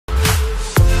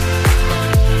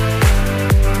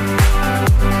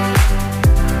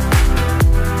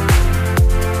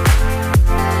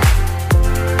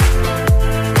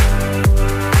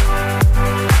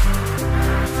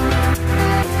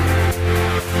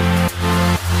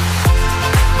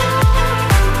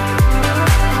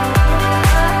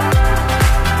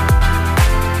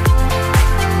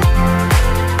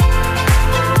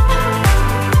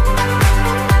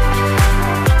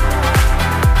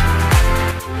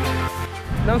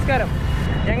നമസ്കാരം.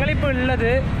 ഞങ്ങളിപ്പോൾ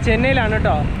ഉള്ളത് ചെന്നൈയിലാണ്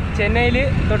കേട്ടോ. ചെന്നൈയിൽ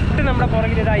തൊട്ട് നമ്മുടെ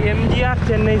പുറകിലിതാ MGR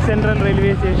Chennai central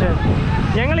railway station.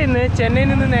 ഞങ്ങൾ ഇന്ന് ചെന്നൈയിൽ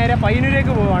നിന്ന് നേരെ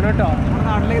പയ്യന്നൂരേക്ക് പോവാണ് കേട്ടോ. നമ്മുടെ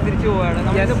നാട്ടിലേക്ക് തിരിച്ചു പോവുകയാണ്.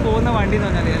 നമ്മൾ പോകുന്ന വണ്ടി എന്ന്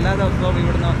പറഞ്ഞാൽ എല്ലാ ദിവസവും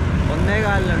ഇവിടുന്ന്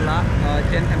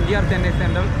 1:15 MGR Chennai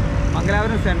central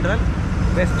Mangalapuram central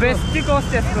west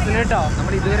cost എക്സ്പ്രസ്സിന് കേട്ടോ.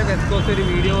 നമ്മൾ ഇതുവരെ വെസ്റ്റ് കോസ്റ്റ് ഒരു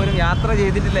വീഡിയോ പോലും യാത്ര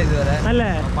ചെയ്തിട്ടില്ല ഇതുവരെ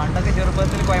അല്ലേ. പണ്ടൊക്കെ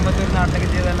ചെറുപ്പത്തിൽ കോയമ്പത്തൂർ നാട്ടിലേക്ക്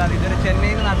ചെയ്തല്ലാതെ ഇതുവരെ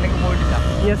ചെന്നൈയിൽ നിന്ന് നാട്ടിലേക്ക് പോയിട്ടില്ല.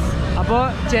 യെസ്. അപ്പോൾ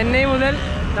ചെന്നൈ മുതൽ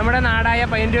നമ്മുടെ നാടായ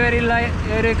പയ്യന്നൂർ വരെയുള്ള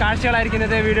ഒരു കാഴ്ചകളായിരിക്കും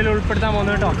ഇന്നത്തെ വീഡിയോയിൽ ഉൾപ്പെടുത്താൻ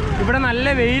പോകുന്നത് കേട്ടോ. ഇവിടെ നല്ല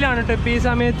വെയിലാണ് കേട്ടോ ഇപ്പോൾ ഈ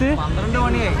സമയത്ത്. 12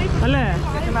 മണിയായി അല്ലേ.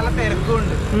 നല്ല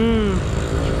തിരക്കുണ്ട്.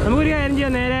 നമുക്കൊരു കാര്യം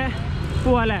ചെയ്യാം, നേരെ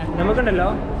പോവാം അല്ലേ. നമുക്കുണ്ടല്ലോ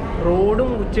റോഡ്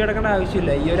മുറിച്ച് കിടക്കേണ്ട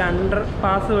ആവശ്യമില്ല. ഈ ഒരു അണ്ടർ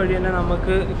പാസ് വഴി തന്നെ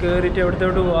നമുക്ക് കയറിയിട്ട്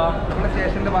എവിടത്തോട്ട് പോവാം.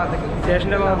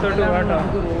 സ്റ്റേഷൻ്റെ ഭാഗത്തോട്ട് പോവാം കേട്ടോ.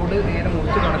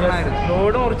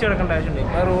 റോഡ് മുറിച്ച് കിടക്കേണ്ട ആവശ്യമുണ്ട്.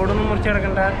 ഇപ്പോൾ റോഡൊന്നും മുറിച്ച്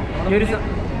കിടക്കേണ്ട. ഈ ഒരു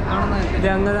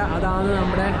ഇതങ്ങനെ അതാണ്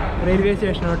നമ്മുടെ റെയിൽവേ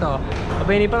സ്റ്റേഷൻ കേട്ടോ.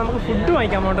 അപ്പോൾ ഇനിയിപ്പോൾ നമുക്ക് ഫുഡ്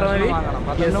വാങ്ങിക്കാൻ പോകേണ്ടത്.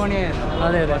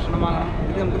 അതെ അതെ, ഭക്ഷണം വാങ്ങണം.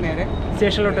 ഇത് നമുക്ക് നേരെ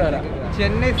സ്റ്റേഷനിലോട്ട് വരാം.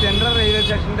 ചെന്നൈ സെൻട്രൽ റെയിൽവേ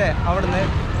സ്റ്റേഷൻ്റെ അവിടുന്ന്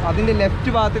അതിൻ്റെ ലെഫ്റ്റ്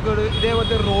ഭാഗത്തേക്ക്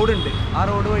ഇതേപോലത്തെ ഒരു റോഡുണ്ട്. ആ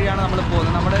റോഡ് വഴിയാണ് നമ്മൾ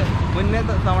പോകുന്നത്. നമ്മൾ മുന്നേ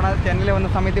തവണ ചെന്നൈയിൽ വന്ന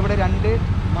സമയത്ത് ഇവിടെ 2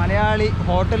 മലയാളി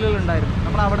ഹോട്ടലുകൾ ഉണ്ടായിരുന്നു.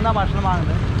 നമ്മൾ അവിടെ നിന്നാണ് ഭക്ഷണം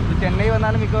വാങ്ങുന്നത്. ചെന്നൈ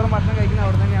വന്നാലും മിക്കവാറും ഭക്ഷണം കഴിക്കുന്നത്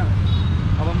അവിടെ തന്നെയാണ്.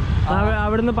 അപ്പം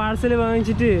അവിടുന്ന് പാഴ്സൽ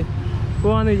വാങ്ങിച്ചിട്ട്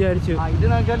പോവാന്ന് വിചാരിച്ചു. ഇത്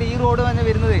നോക്കിയാൽ ഈ റോഡ് തന്നെ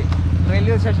വരുന്നത്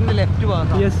റെയിൽവേ സ്റ്റേഷൻ്റെ ലെഫ്റ്റ്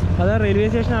ഭാഗത്ത്. യെസ്, അതാ റെയിൽവേ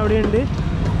സ്റ്റേഷൻ അവിടെയുണ്ട്.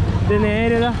 ഇത്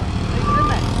നേരെ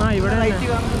ഇവിടെ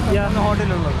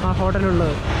ഹോട്ടലുള്ളത്.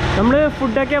 ഹോട്ടലുള്ളത്. നമ്മൾ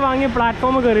ഫുഡൊക്കെ വാങ്ങി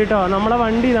പ്ലാറ്റ്ഫോം കയറി കേട്ടോ. നമ്മളെ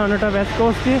വണ്ടി ഇതാണ് കേട്ടോ, വെസ്റ്റ്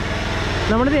കോസ്റ്റ്.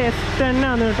 നമ്മളിത് S10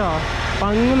 ആണ് കേട്ടോ. അപ്പം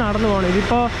അങ്ങ് നടന്നു പോകണം.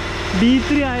 ഇതിപ്പോൾ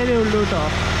D3 ആയതേ ഉള്ളൂ കേട്ടോ.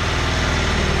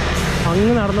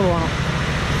 അങ്ങ് നടന്നു പോകണം.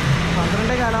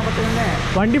 12 കാലാകുമ്പോഴത്തേനെ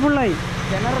വണ്ടി ഫുള്ളായി.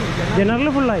 ജനറൽ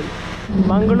ഫുള്ളായി.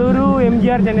 Mangaluru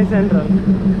MGR Chennai central.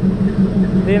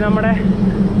 ഇത് നമ്മുടെ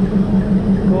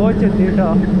കോച്ച് എത്തി കേട്ടോ.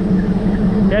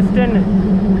 S10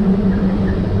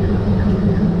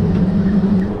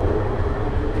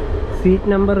 seat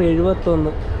number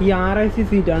 71. ഈ RAC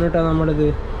സീറ്റാണ് കേട്ടോ നമ്മളിത്.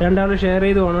 രണ്ടാൾ ഷെയർ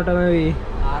ചെയ്ത് പോകണം കേട്ടോ.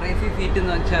 RAC സീറ്റ്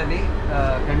എന്ന് വെച്ചാൽ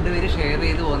 2 പേര് ഷെയർ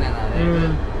ചെയ്ത് പോകുന്നതാണ്.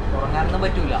 ഉറങ്ങാനൊന്നും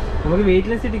പറ്റൂല. നമുക്ക്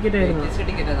വെയിറ്റ്ലെസ് ടിക്കറ്റ് ആയിരുന്നു.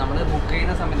 ടിക്കറ്റ് നമ്മൾ ബുക്ക്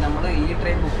ചെയ്യുന്ന സമയത്ത് നമ്മൾ ഈ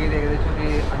ട്രെയിൻ ബുക്ക് ചെയ്ത് ഏകദേശം ഒരു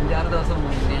 5-6 ദിവസം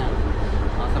മുന്നെയാണ്.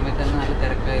 ആ സമയത്ത് തന്നെ നല്ല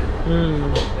തിരക്കായിരുന്നു.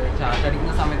 ചാർട്ട്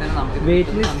അടിക്കുന്ന സമയത്ത് തന്നെ നമുക്ക്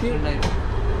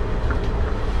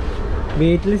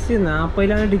വെയിറ്റ് ലിസ്റ്റ്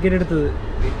 40-ലാണ് ടിക്കറ്റ് എടുത്തത്.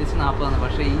 Wait list 40ആണ്.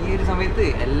 പക്ഷേ ഈ ഒരു സമയത്ത്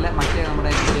എല്ലാം മറ്റേ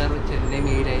നമ്മുടെ ചെന്നൈ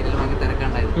മെയിൽ അതിലെല്ലാം ഭയങ്കര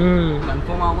തിരക്കുണ്ടായിരുന്നു.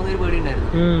 കൺഫേം ആവുന്ന ഒരു പേടി ഉണ്ടായിരുന്നു.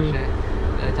 പക്ഷേ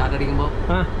ചാർട്ട് അടിക്കുമ്പോൾ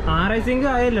RAC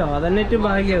ആയല്ലോ, അതന്നെ ഏറ്റവും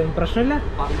ഭാഗ്യം. പ്രശ്നമില്ല.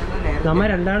 നമ്മ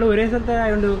രണ്ടാളും ഒരേ സ്ഥലത്ത്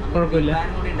ആയതുകൊണ്ട് കുഴപ്പമില്ല.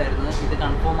 ഇത്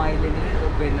കൺഫേം ആയില്ലെങ്കിൽ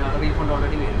പിന്നെ റീഫണ്ട്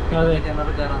ഓൾറെഡി വരും.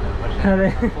 ജനറൽ കയറാൻ. അതെ,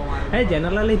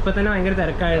 ജനറലല്ല ഇപ്പൊ തന്നെ ഭയങ്കര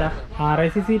തിരക്കായടാ.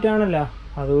 RAC സീറ്റാണല്ലോ,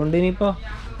 അതുകൊണ്ട് ഇനിയിപ്പോ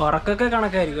ഉറക്കൊക്കെ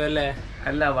കണക്കായിരിക്കും അല്ലേ.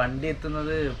 അല്ല, വണ്ടി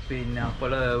എത്തുന്നത് പിന്നെ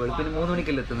അപ്പോൾ വെളുപ്പിന് 3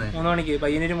 മണിക്കല്ലേ എത്തുന്നത്. 3 മണിക്ക്,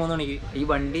 പയ്യന്നൂർ 3 മണിക്ക്. ഈ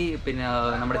വണ്ടി പിന്നെ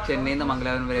നമ്മുടെ ചെന്നൈയിൽ നിന്ന്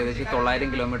മംഗലാപുരം വരെ ഏകദേശം 900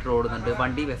 കിലോമീറ്റർ ഓടുന്നുണ്ട്.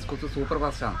 വണ്ടി വെസ്റ്റ് കോസ്റ്റ് സൂപ്പർ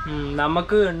ഫാസ്റ്റ് ആണ്.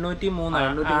 നമുക്ക്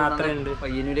 803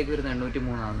 പയ്യന്നൂരേക്ക് വരുന്നത്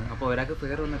 803 ആണ്. അപ്പോൾ ഒരാൾക്ക്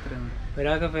ഫെയർ വന്ന് എത്രയാണ്?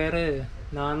 ഒരാൾക്ക് ഫെയർ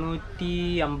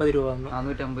 450 രൂപ.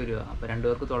 450 രൂപ. അപ്പോൾ 2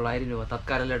 പേർക്ക് 900 രൂപ.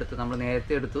 തത്കാലം എടുത്ത് നമ്മൾ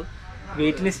നേരത്തെ എടുത്തു.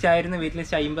 വെയിറ്റ് ലിസ്റ്റ് ആയിരുന്നു. വെയിറ്റ്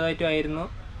ലിസ്റ്റ് 50 ആയിരുന്നു.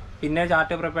 പിന്നെ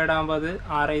ചാർട്ട് പ്രിപ്പയർഡ് ആകുമ്പോൾ അത്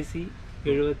RAC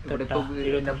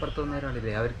 78. അപ്പുറത്തൊന്നും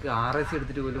ഒരാളില്ലേ, അവർക്ക് RAC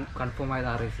എടുത്തിട്ട് പോലും കൺഫേം ആയത്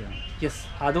RAC ആണ്. യെസ്,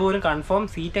 അതുപോലും കൺഫേം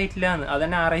സീറ്റ് ആയിട്ടില്ല.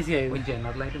 അതന്നെ RAC ആയിരുന്നു.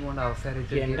 ജനറലായിട്ട് പോകേണ്ട അവസ്ഥ.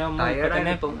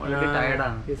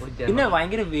 പിന്നെ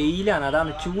ഭയങ്കര വെയിലാണ്,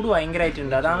 അതാണ്. ചൂട്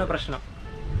ഭയങ്കരമായിട്ടുണ്ട്, അതാണ് പ്രശ്നം.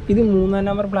 ഇത് 3-ാം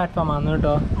നമ്പർ പ്ലാറ്റ്ഫോം ആണ്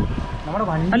കേട്ടോ. നമ്മുടെ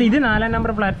വണ്ടി അല്ല, ഇത് 4-ാം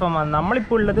നമ്പർ പ്ലാറ്റ്ഫോം ആണ്.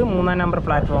 നമ്മളിപ്പോൾ ഉള്ളത് 3-ാം നമ്പർ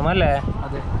പ്ലാറ്റ്ഫോം അല്ലേ.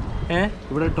 അതെ.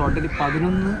 ഇവിടെ ടോട്ടലി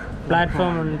 11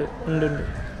 പ്ലാറ്റ്ഫോം ഉണ്ട്.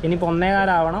 ഇനിയിപ്പോൾ 1:15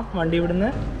 ആവണം വണ്ടി ഇവിടുന്ന്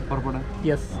പുറപ്പെടാൻ.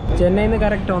 യെസ്, ചെന്നൈയിൽ നിന്ന്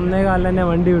കറക്റ്റ് 1:15 തന്നെ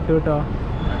വണ്ടി വിട്ടു കേട്ടോ.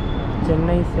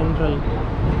 ചെന്നൈ സെൻട്രൽ.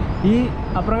 ഈ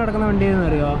അപ്പുറം കിടക്കുന്ന വണ്ടി ഏതെന്ന്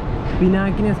അറിയോ?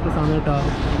 പിനാക്കിനി എക്സ്പ്രസ് ആണ് കേട്ടോ.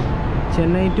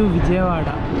 Chennai to Vijayawada.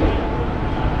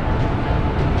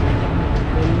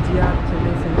 MGR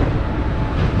Chennai central.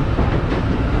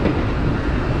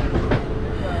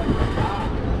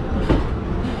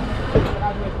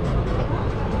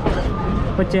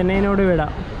 ഇപ്പോൾ ചെന്നൈനോട്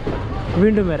വിടാം,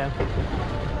 വീണ്ടും വരാം.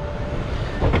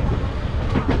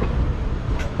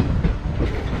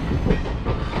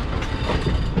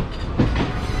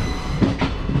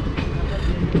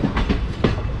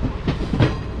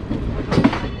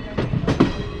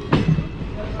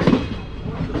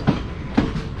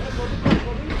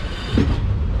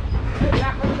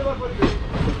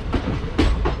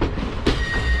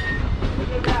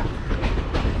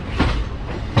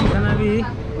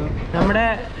 നമ്മുടെ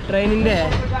ട്രെയിനിൻ്റെ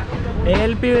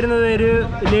ALP വരുന്നത് ഒരു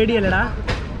ലേഡി അല്ലടാ.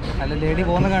 അല്ല, ലേഡി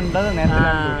പോകുന്ന കണ്ടത്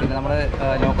നേരത്തെ. നമ്മൾ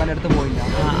ലോക്കാൻ്റെ അടുത്ത് പോയില്ല.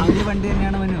 ഈ വണ്ടി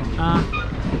തന്നെയാണ് മനു.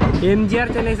 MGR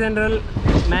ചെന്നൈ സെൻട്രൽ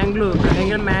മാംഗ്ലൂർ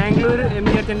അല്ലെങ്കിൽ Mangalore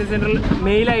MGR Chennai central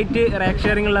മെയിലായിട്ട് rack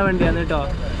sharing ഉള്ള വണ്ടിയാണ് കേട്ടോ.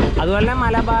 അതുപോലെ തന്നെ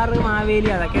മലബാർ,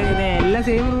 മാവേലി അതൊക്കെ എല്ലാം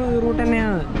സെയിം റൂട്ട്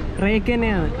തന്നെയാണ്, റേക്ക്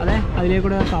തന്നെയാണ്. അതെ,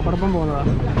 അതിലേക്കൂടെ കബർപ്പം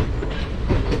പോകുന്നതാണ്.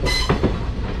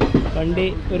 വണ്ടി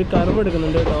ഒരു കർവ്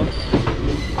എടുക്കുന്നുണ്ട് കേട്ടോ.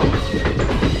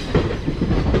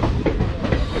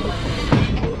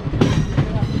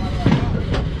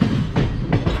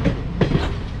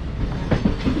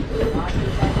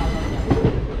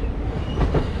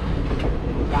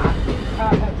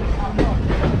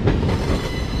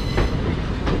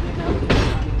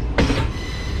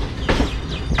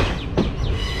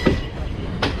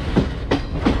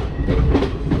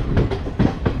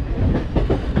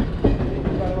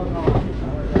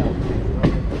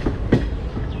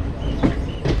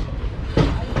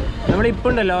 നമ്മളിപ്പോൾ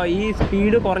ഉണ്ടല്ലോ ഈ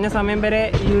സ്പീഡ് കുറഞ്ഞ സമയം വരെ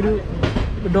ഈ ഒരു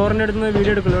ഡോറിൻ്റെ അടുത്ത് നിന്ന്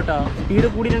വീഡിയോ എടുക്കുള്ളൂ കേട്ടോ. സ്പീഡ്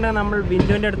കൂടിയിട്ടുണ്ടെങ്കിൽ നമ്മൾ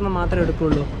വിൻഡോൻ്റെ അടുത്ത് നിന്ന് മാത്രമേ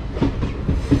എടുക്കുള്ളൂ.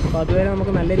 അപ്പോൾ അതുവരെ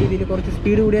നമുക്ക് നല്ല രീതിയിൽ കുറച്ച്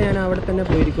സ്പീഡ് കൂടിയാൽ ഞാൻ അവിടെ തന്നെ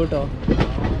പോയിരിക്കും കേട്ടോ.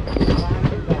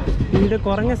 സ്പീഡ്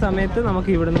കുറഞ്ഞ സമയത്ത്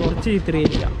നമുക്ക് ഇവിടെ നിന്ന് കുറച്ച്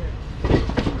ചിത്രീകരിക്കാം.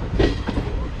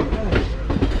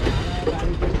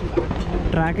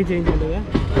 ട്രാക്ക് ചേഞ്ച് ഉണ്ട്.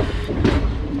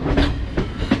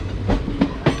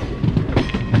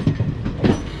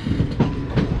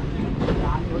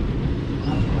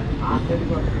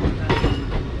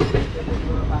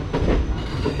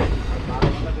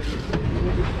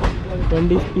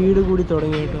 വണ്ടി സ്പീഡ് കൂടി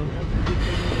തുടങ്ങി കേട്ടോ.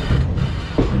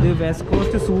 ഇത് വെസ്റ്റ്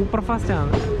കോസ്റ്റ് സൂപ്പർ ഫാസ്റ്റ്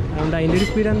ആണ്, അതുകൊണ്ട് അതിൻ്റെ ഒരു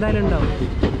സ്പീഡ് എന്തായാലും ഉണ്ടാവും.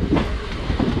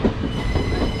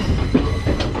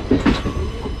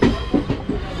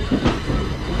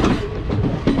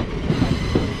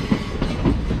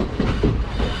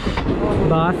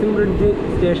 ബാസിം ബ്രിഡ്ജ്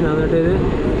സ്റ്റേഷനാണ് കേട്ടോ ഇത്,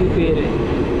 ഈ പേര്.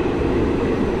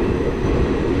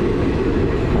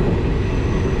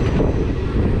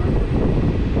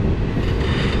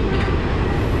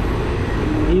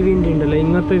 ഈ വിൻഡ് ഉണ്ടല്ലോ,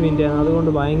 ഇങ്ങനത്തെ വിൻഡാണ്, അതുകൊണ്ട്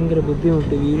ഭയങ്കര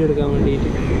ബുദ്ധിമുട്ട് വീഡിയോ എടുക്കാൻ വേണ്ടിയിട്ട്.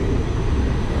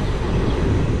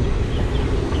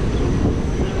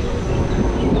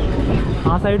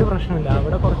 ആ സൈഡ് പ്രശ്നമില്ല,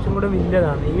 അവിടെ കുറച്ചും കൂടെ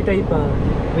വിൻഡതാണ്, ഈ ടൈപ്പാണ്.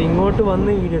 അപ്പോൾ ഇങ്ങോട്ട്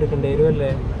വന്ന് വീഡിയോ എടുക്കേണ്ടി വരും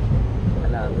അല്ലേ?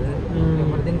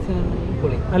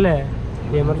 അല്ലേ,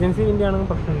 എമർജൻസി വിൻഡ് ആണെങ്കിൽ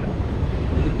പ്രശ്നമില്ല.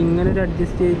 ഇതിപ്പോൾ ഇങ്ങനെ ഒരു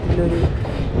അഡ്ജസ്റ്റ് ചെയ്തിട്ടുള്ളൊരു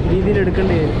രീതിയിൽ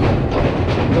എടുക്കേണ്ടി വരും.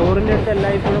 ഡോറിൻ്റെ അടുത്ത്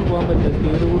എല്ലായ്പ്പോഴും പോകാൻ പറ്റില്ല,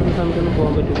 സ്പീഡ് കൂടുന്ന സമയത്തൊന്നും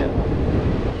പോകാൻ പറ്റില്ല.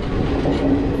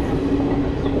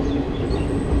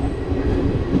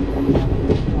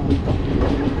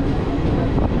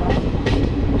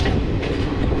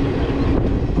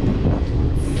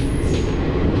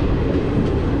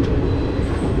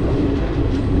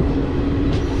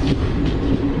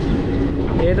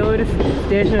 ഏതോ ഒരു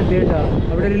സ്റ്റേഷൻ എത്തി കേട്ടോ,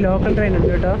 അവിടെ ഒരു ലോക്കൽ ട്രെയിൻ ഉണ്ട്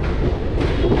കേട്ടോ.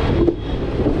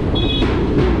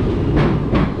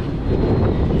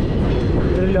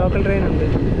 ഒരു ലോക്കൽ ട്രെയിൻ ഉണ്ട്.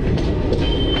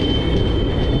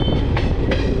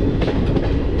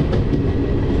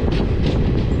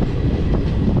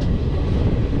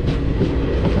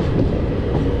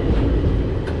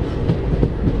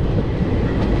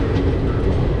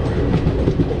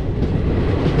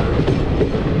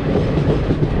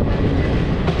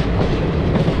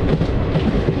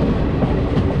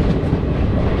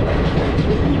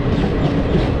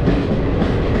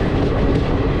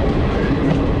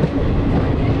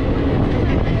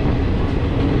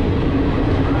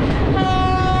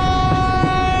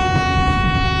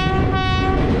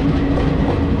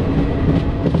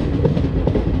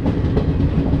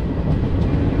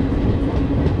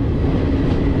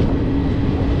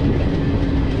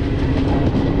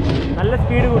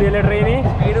 സ്പീഡ് കൂടിയല്ലേ ട്രെയിന്?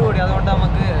 സ്പീഡ് കൂടി, അതുകൊണ്ട്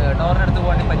നമുക്ക് ഡോറിൻ്റെ അടുത്ത്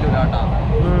പോകാൻ പറ്റൂല കേട്ടോ.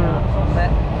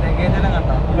 ലഗേജെല്ലാം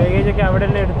കണ്ടോ? ലഗേജൊക്കെ അവിടെ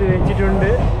തന്നെ എടുത്ത് വെച്ചിട്ടുണ്ട്.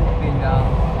 പിന്നെ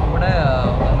ഇവിടെ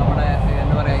നമ്മുടെ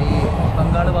എന്താ പറയുക, ഈ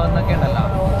ബംഗാൾ ഭാഗത്തൊക്കെ ഉണ്ടല്ലോ,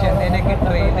 ചെന്നൈയിലേക്ക്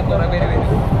ട്രെയിനിൽ കുറേ പേര് വരും.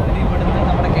 ഇത് ഇവിടുന്ന്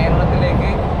നമ്മുടെ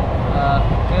കേരളത്തിലേക്ക്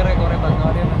കയറിയ കുറേ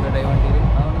ബംഗാളികളുണ്ട് വണ്ടിയിൽ.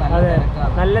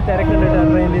 അതുകൊണ്ട് നല്ല തിരക്കുണ്ട് കേട്ടോ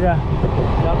ട്രെയിനിൽ.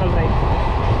 ലോക്കൽ ട്രെയിൻ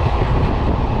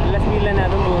നല്ല സ്പീഡിൽ തന്നെ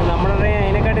അതും പോകും. നമ്മുടെ ട്രെയിൻ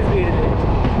അതിനെക്കാട്ടി സ്പീഡിൽ.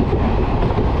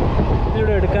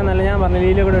 ഇതിലൂടെ എടുക്കാൻ നല്ല, ഞാൻ പറഞ്ഞു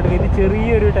ഇതിലൂടെ എടുക്കുക. ഇത്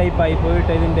ചെറിയൊരു ടൈപ്പായി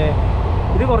പോയിട്ട് ഇതിൻ്റെ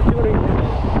ഇത് കുറച്ചും കൂടി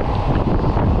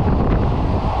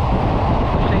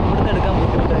പക്ഷേ ഇവിടുന്ന് എടുക്കാൻ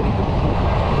ബുദ്ധിമുട്ടായിരിക്കും.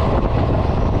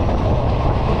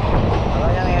 അതാ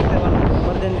ഞാൻ നേരത്തെ പറഞ്ഞു,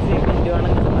 എമർജൻസി വിൻഡ്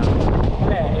വേണമെങ്കിൽ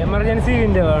അല്ലേ, എമർജൻസി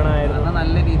വിൻഡ് വേണമായിരുന്നു,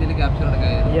 നല്ല രീതിയിൽ ക്യാപ്ചർ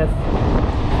എടുക്കാമായിരുന്നു. യെസ്.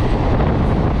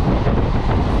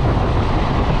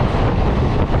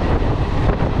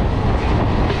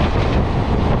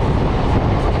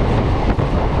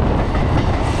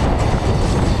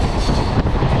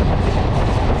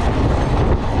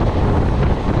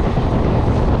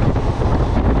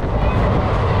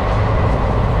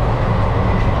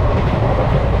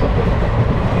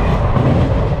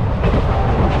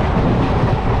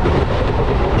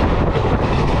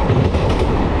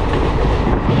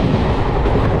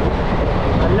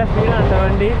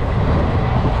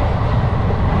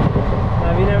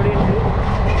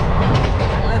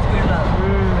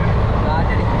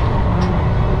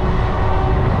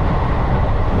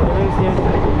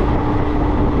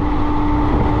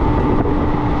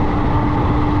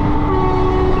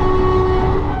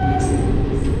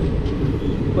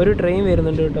 ഒരു ട്രെയിൻ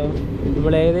വരുന്നുണ്ട് കേട്ടോ.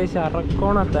 നമ്മൾ ഏകദേശം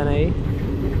അറക്കോണം എത്താനായി.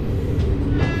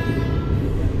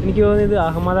 എനിക്ക് തോന്നുന്നത്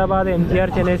Ahmedabad MGR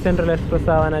Chennai central express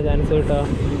ആവാനാണ് ചാൻസ് കേട്ടോ.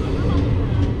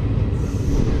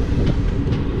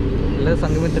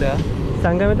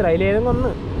 സംഘമിത്ര അതിലേതെങ്കിലും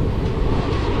ഒന്ന്.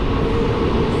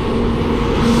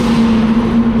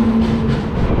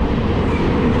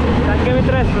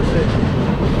 സംഘമിത്ര എക്സ്പ്രസ്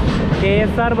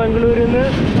KSR ബംഗളൂരിൽ നിന്ന്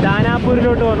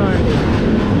ദാനാപൂരിലോട്ട് പോകുന്ന വണ്ടി.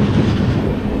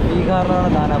 ബീഹാറിലാണ്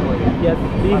ദാനാപൂർ.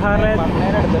 ബീഹാറിലെ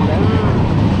അടുത്തല്ലേ?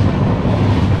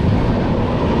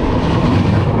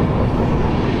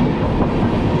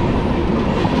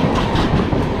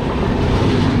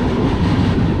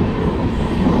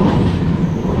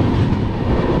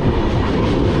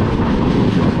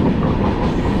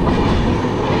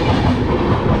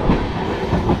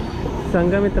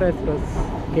 Sanghamitra express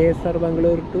KSR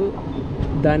Bangalore to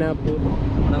Danapur.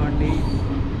 നമ്മുടെ വണ്ടി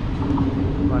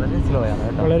വളരെ സ്ലോ ആണ്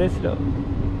കേട്ടോ. വളരെ സ്ലോ,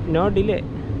 നോ ഡിലേ.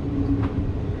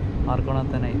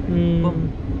 ആർക്കോണത്തനായി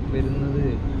വരുന്നത്.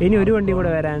 ഇനി ഒരു വണ്ടി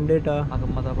കൂടെ വരാനുണ്ട് കേട്ടോ,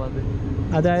 അഹമ്മദാബാദ്.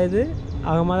 അതായത്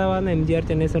അഹമ്മദാബാദ് നിന്ന് MGR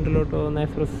ചെന്നൈ സെൻട്രലിലോട്ട് പോകുന്ന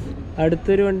എക്സ്പ്രസ്.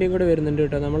 അടുത്തൊരു വണ്ടിയും കൂടെ വരുന്നുണ്ട്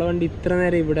കേട്ടോ. നമ്മളെ വണ്ടി ഇത്ര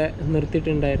നേരം ഇവിടെ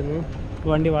നിർത്തിയിട്ടുണ്ടായിരുന്നു.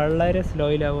 വണ്ടി വളരെ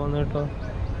സ്ലോയിലാണ് പോകുന്നത് കേട്ടോ.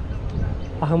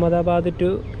 Ahmedabad to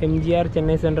MGR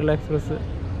Chennai central express.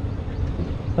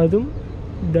 അതും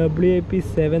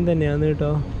WIP7 തന്നെയാണ് കേട്ടോ.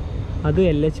 അത്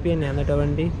LHP തന്നെയാണ് കേട്ടോ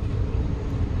വണ്ടി.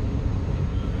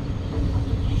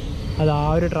 അത് ആ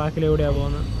ഒരു ട്രാക്കിലൂടെയാണ്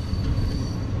പോകുന്നത്.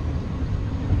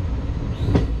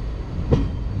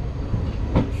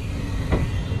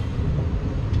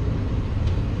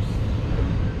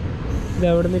 ഇത്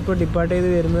അവിടെ നിന്ന് ഇപ്പോൾ ഡിപ്പാർട്ട് ചെയ്ത്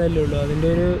വരുന്നതല്ലേ ഉള്ളൂ. അതിൻ്റെ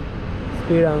ഒരു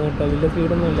സ്പീഡാണ് കേട്ടോ, വലിയ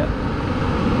സ്പീഡൊന്നുമില്ല.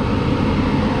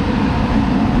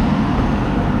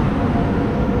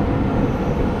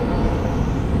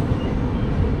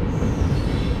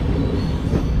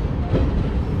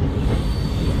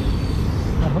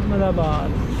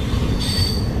 അഹമ്മദാബാദ്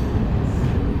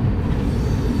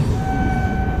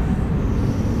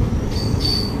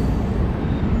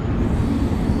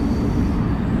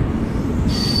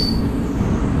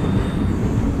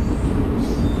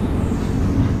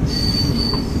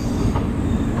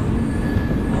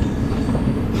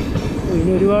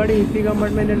ഇനി ഒരുപാട് AC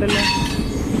കമ്പാർട്ട്മെന്റ് ഉണ്ടല്ലോ.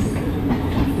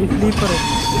 ഈ സ്ലീപ്പർ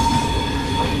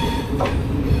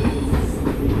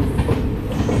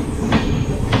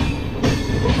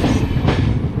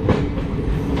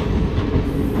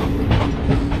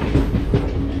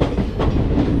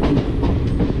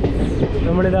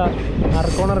നമ്മളിതാ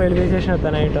അറക്കോണ റെയിൽവേ സ്റ്റേഷൻ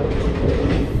എത്താനായിട്ടോ.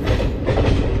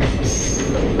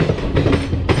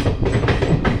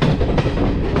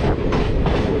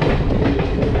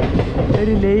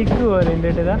 ഒരു ലേക്ക് പോലെ ഉണ്ട്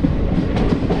കേട്ടോ. ഇതാ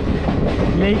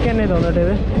ലേക്ക് തന്നെ തോന്നട്ടെ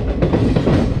ഇത്.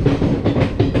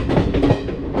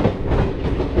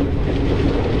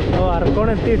 ഓ അറക്കോണ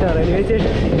എത്തിയിട്ടാ റെയിൽവേ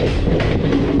സ്റ്റേഷൻ.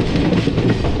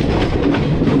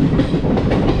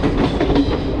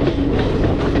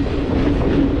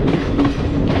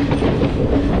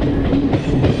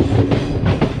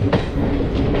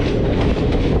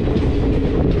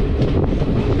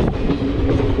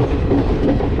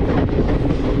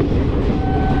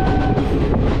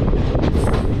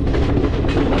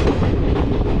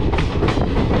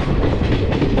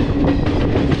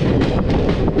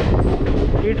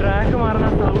 ഈ ട്രാക്ക് മാറുന്ന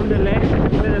സൗണ്ട് അല്ലേ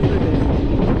നല്ല രസമില്ലേ.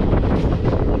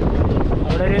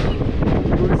 അവിടെ ഒരു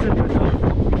ഗുഡ്സ് ഉണ്ട് കേട്ടോ.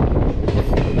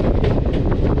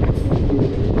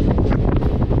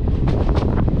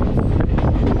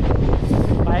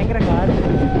 ഭയങ്കര കാറ്റ്.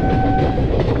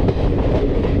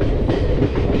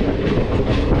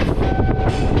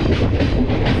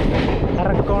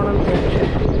 Arakkonam junction.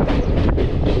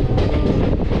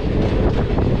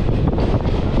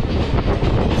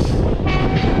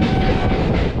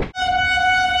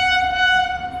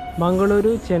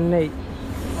 Mangaluru Chennai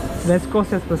west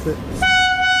cost express.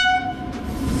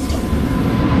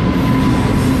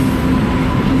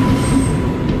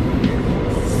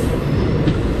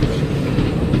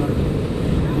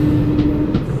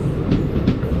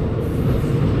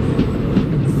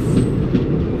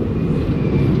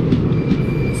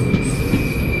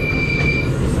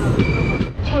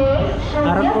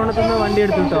 അറക്കോണത്തുനിന്ന് വണ്ടി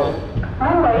എടുത്തു കേട്ടോ.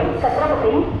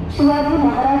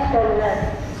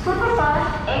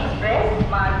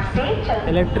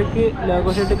 ഇലക്ട്രിക്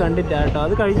ലോഗോ ഷീറ്റ് കണ്ടില്ല കേട്ടോ.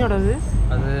 അത് കഴിഞ്ഞോട്ടോ.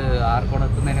 അത്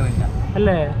ആർക്കോണത്തുന്നതിന് മുന്നേ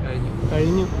അല്ലേ?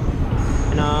 കഴിഞ്ഞു.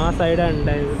 പിന്നെ ആ സൈഡാണ്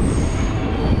ഉണ്ടായത്.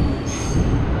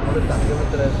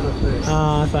 ആ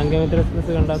സംഘമിത്ര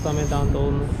എക്സ്പ്രസ് കണ്ട സമയത്താണെന്ന്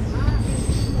തോന്നുന്നു.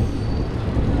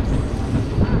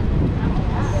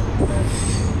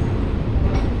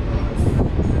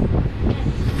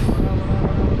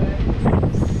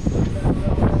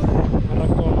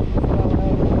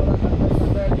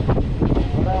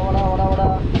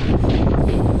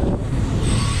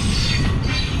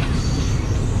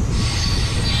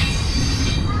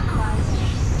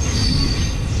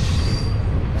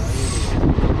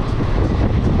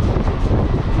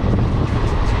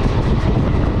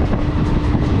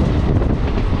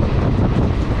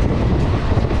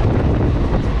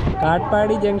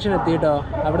 കാട്ട്പാടി ജംഗ്ഷൻ എത്തി കേട്ടോ.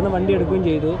 അവിടുന്ന് വണ്ടി എടുക്കുകയും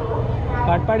ചെയ്തു.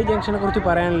 കാട്ട്പാടി ജംഗ്ഷനെ കുറിച്ച്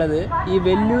പറയാനുള്ളത്, ഈ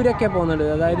വെല്ലൂരൊക്കെ പോകുന്നുണ്ട്,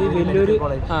 അതായത്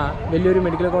വെല്ലൂർ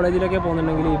മെഡിക്കൽ കോളേജിലൊക്കെ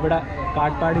പോകുന്നുണ്ടെങ്കിൽ ഇവിടെ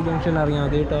കാട്ട്പാടി ജംഗ്ഷൻ ഇറങ്ങിയാൽ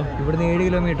മതി കേട്ടോ. ഇവിടുന്ന് 7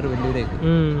 കിലോമീറ്റർ വെല്ലൂരേക്ക്.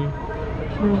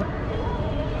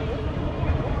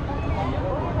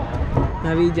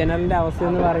 ഈ ജനറലിൻ്റെ അവസ്ഥ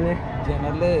എന്ന് പറഞ്ഞ്,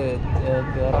 ജനറൽ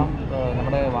കയറാൻ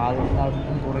നമ്മുടെ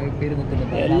വാതിലിനകത്തും കുറേ പേര്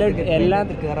നിൽക്കുന്നുണ്ട്.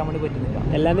 എല്ലാം കയറാൻ വേണ്ടി പറ്റുന്നില്ല.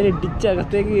 എല്ലാത്തിനും ഇടിച്ച്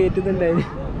അകത്തേക്ക് കയറ്റുന്നുണ്ടായിരുന്നു,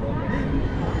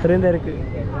 ഇത്രയും തിരക്ക്.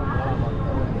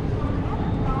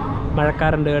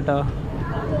 മഴക്കാറുണ്ട് കേട്ടോ.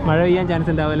 മഴ പെയ്യാൻ ചാൻസ്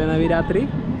ഉണ്ടാവില്ലേ നവി രാത്രി?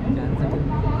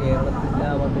 കേരളത്തിൻ്റെ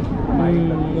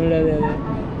അതെ അതെ.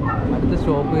 അടുത്ത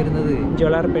സ്റ്റോപ്പ് വരുന്നത്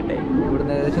ജോളാർപേട്ട.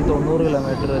 ഇവിടുന്ന് ഏകദേശം 90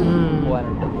 കിലോമീറ്റർ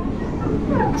പോകാനുണ്ട്.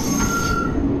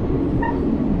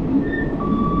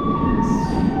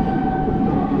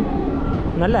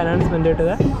 നല്ല അനൗൺസ്മെന്റ്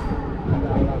കേട്ടത്.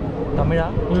 തമിഴാ?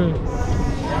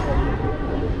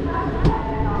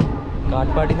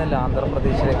 കാട്ട്പാടി എന്നല്ല,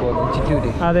 ആന്ധ്രാപ്രദേശിലേക്ക് പോകുന്നു,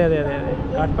 ചിറ്റൂര്. അതെ അതെ അതെ അതെ.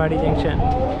 കാട്ട്പാടി ജംഗ്ഷൻ,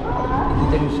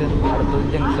 ഇത് ജംഗ്ഷൻ, അടുത്തത്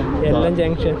ജംഗ്ഷൻ, എല്ലാം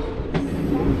ജംഗ്ഷൻ.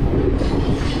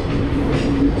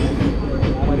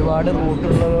 ഒരുപാട്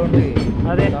റൂട്ടുള്ളതുകൊണ്ട്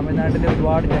അതെ, തമിഴ്നാട്ടിൽ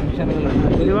ഒരുപാട് ജംഗ്ഷനുകളുണ്ട്.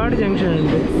 ഒരുപാട് ജംഗ്ഷൻ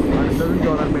ഉണ്ട്. അടുത്തതും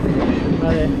ചോളാർപേട്ട.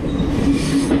 അതെ.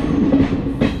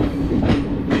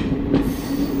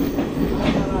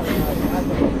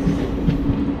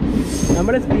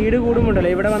 നമ്മൾ സ്പീഡ് കൂടുമ്പോണ്ടല്ലോ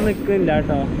ഇവിടെ വന്ന് നിൽക്കില്ല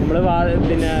കേട്ടോ. നമ്മൾ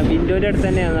പിന്നെ വിൻഡോൻ്റെ അടുത്ത്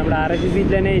തന്നെയാണ്, നമ്മുടെ RAC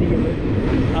സീറ്റിൽ തന്നെ ഇരിക്കുന്നത്.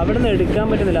 അവിടെ നിന്ന് എടുക്കാൻ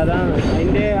പറ്റുന്നില്ല, അതാണ്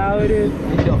അതിൻ്റെ ആ ഒരു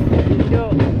വിൻഡോ.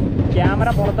 ക്യാമറ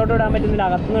പുറത്തോട്ട് ഇടാൻ പറ്റുന്നില്ല,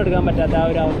 അകത്തുനിന്ന് എടുക്കാൻ പറ്റാത്ത ആ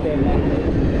ഒരു അവസ്ഥയല്ല.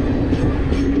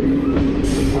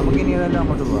 നമുക്കിനി ഏതായാലും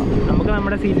അങ്ങോട്ട് പോകാം. നമുക്ക്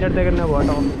നമ്മുടെ സീറ്റിൻ്റെ അടുത്തേക്ക് തന്നെ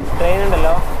പോകട്ടോ. ട്രെയിൻ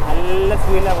ഉണ്ടല്ലോ, നല്ല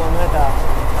സ്പീഡിലാണ് പോകുന്നത് കേട്ടോ.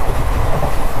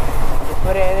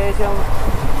 ഇപ്പോൾ ഒരു ഏകദേശം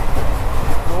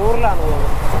 100-ലാണ് പോകുന്നത്,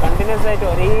 കണ്ടിന്യൂസ് ആയിട്ട്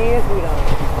ഒരേ സ്പീഡാണ്.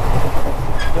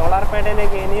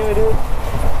 ജോളാർപേട്ടയിലേക്ക് ഇനി ഒരു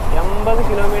 80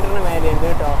 കിലോമീറ്ററിന് മേലെയുണ്ട്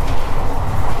കേട്ടോ.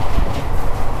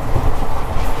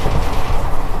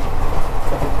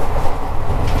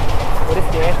 ഒരു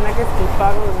സ്റ്റേഷനൊക്കെ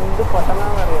സ്കിപ്പാകുന്നത് എന്ത്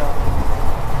പെട്ടെന്നാണെന്നറിയോ.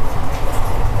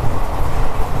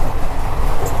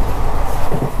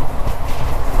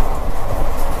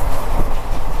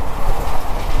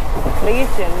 ഈ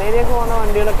ചെന്നൈയിലേക്ക് പോകുന്ന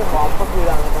വണ്ടികളൊക്കെ വാപ്പ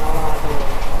സ്പീഡാണ് കേട്ടോ. നമ്മുടെ നാട്ടിൽ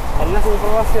എല്ലാം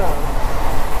സൂപ്പർ ഫാസ്റ്റുമാണ്.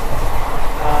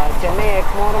 ചെന്നൈ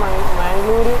എക്മോർ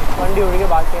മാംഗ്ലൂർ വണ്ടി ഒഴികെ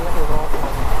ബാക്കിയെല്ലാം സൂപ്പർ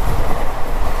ഫാസ്റ്റാണ്.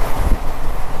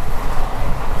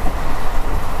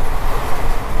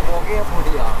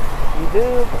 ഇത്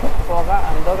പുക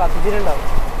എന്തോ കത്തിച്ചിട്ടുണ്ടാവും.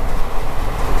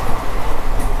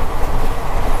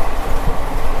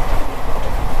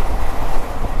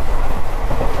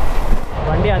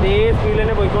 വണ്ടി അതേ സ്പീഡിൽ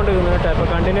തന്നെ പോയിക്കൊണ്ടിരിക്കുന്നു കേട്ടോ. ഇപ്പോൾ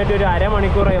കണ്ടിന്യൂറ്റ് ഒരു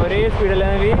അരമണിക്കൂറായി ഒരേ സ്പീഡല്ലേ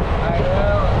നവി?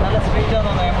 നല്ല സ്പീഡ്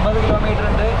തോന്നുന്നു. 80 കിലോമീറ്റർ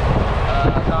ഉണ്ട്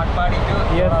കാട്ട്പാടി ടു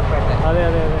ജോളാർപേട്ട. അതെ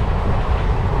അതെ അതെ.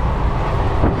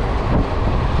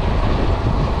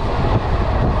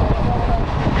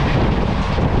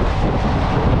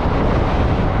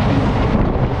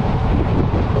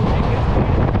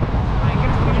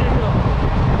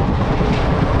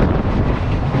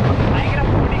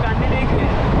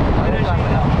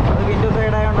 അത് വിൻഡോ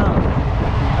സൈഡ് ആയതുകൊണ്ടാണ്.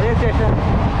 അതേ സ്റ്റേഷൻ.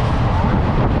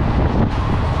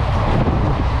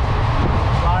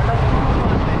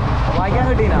 വായിക്കാൻ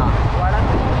കിട്ടീന?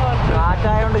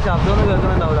 കാറ്റായോണ്ട് ശബ്ദമൊന്നും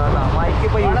കേൾക്കുന്നുണ്ടാവില്ല കേട്ടോ. മൈക്ക്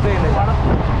ഇപ്പോൾ യൂസ് ചെയ്യുന്നില്ല.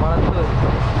 വളർത്ത്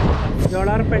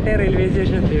ജോളാർപേട്ട റെയിൽവേ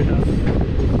സ്റ്റേഷൻ എത്തി കേട്ടോ.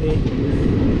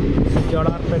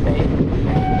 ജോളാർപേട്ട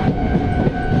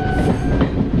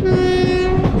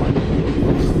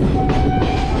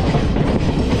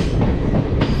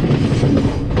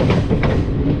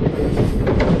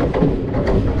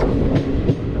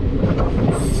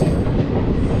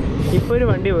ഇപ്പോൾ ഒരു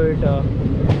വണ്ടി പോയി കേട്ടോ.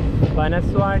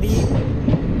 പനസ്വാടി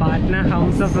പാറ്റ്ന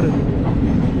ഹംസഫർ.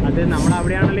 അത്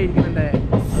നമ്മളവിടെയാണല്ലോ ഇരിക്കുന്നുണ്ട്.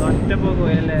 അത് ഒറ്റപ്പോ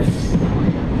പോയല്ലേ.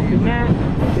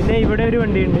 പിന്നെ ഇവിടെ ഒരു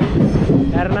വണ്ടിയുണ്ട്,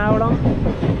 എറണാകുളം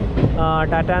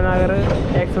ടാറ്റാനഗർ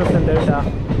എക്സ്പ്രസ് ഉണ്ട് കേട്ടോ.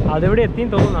 അതിവിടെ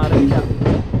എത്തിയെന്ന് തോന്നുന്നു, അറിയില്ല,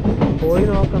 പോയി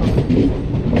നോക്കണം.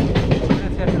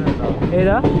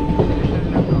 ഏതാ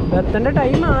എത്തേണ്ട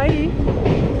ടൈമായി.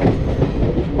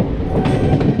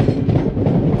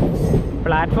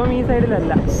 പ്ലാറ്റ്ഫോം ഈ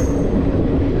സൈഡിലല്ല,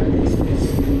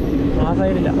 ആ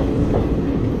സൈഡില്ല.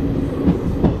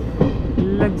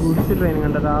 നല്ല ഗുഡ്സ് ട്രെയിൻ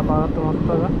കണ്ടത് ആ ഭാഗത്ത്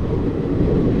മൊത്തം.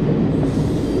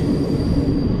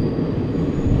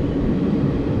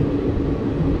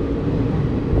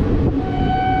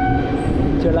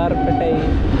 ജോളാർപേട്ട.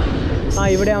 ആ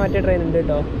ഇവിടെ മറ്റേ ട്രെയിൻ ഉണ്ട്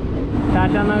കേട്ടോ.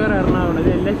 ടാറ്റാനഗർ എറണാകുളം.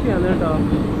 ഇത് LHC ആണ് കേട്ടോ.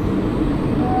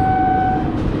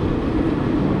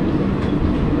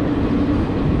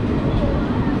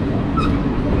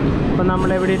 അപ്പം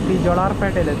നമ്മളെവിടെ എത്തി?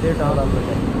 ജോളാർപേട്ടയിലെത്തി കേട്ടോ.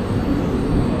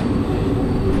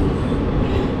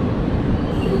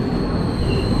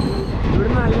 ഇവിടെ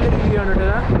നല്ലൊരു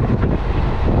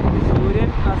സൂര്യൻ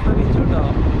അസ്തമിച്ചു കേട്ടോ.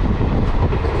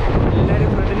 എല്ലാവരും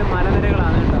ഫ്രണ്ടിൽ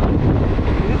മലനിരകളാണ് കേട്ടോ.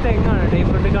 ഇത് തെങ്ങാണ് കേട്ടോ ഈ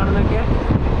ഫ്രണ്ടിൽ കാണുന്നതൊക്കെ.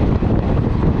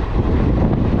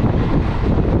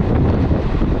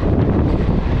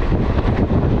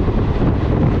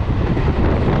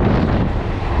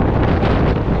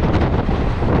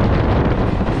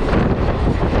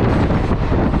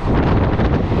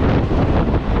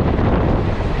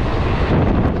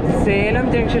 സേലം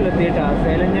ജംഗ്ഷനിൽ എത്തിയിട്ടാ.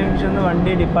 സേലം ജംഗ്ഷനിൽ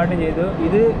വണ്ടി ഡിപ്പാർട്ട് ചെയ്തു.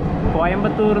 ഇത്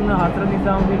കോയമ്പത്തൂരിൽ നിന്ന് ഹസ്രത്ത്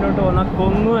നിസാമുദ്ദീനിലോട്ട് പോകുന്ന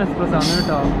കൊങ്ങു എക്സ്പ്രസ് ആണ്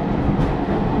കേട്ടോ.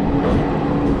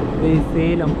 ഈ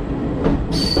സേലം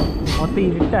മൊത്തം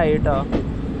ഇരുട്ടായി കേട്ടോ.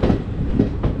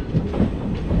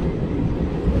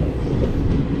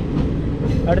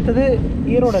 അടുത്തത്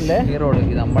ഈ റോഡല്ലേ? ഈ റോഡ്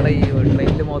നമ്മുടെ ഈ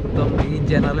ട്രെയിനിൽ മൊത്തം ഈ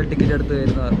ജനറൽ ടിക്കറ്റ് എടുത്ത്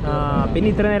വരുന്നത്. പിന്നെ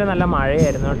ഇത്ര നേരം നല്ല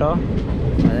മഴയായിരുന്നു കേട്ടോ.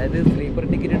 അതായത് സ്ലീപ്പർ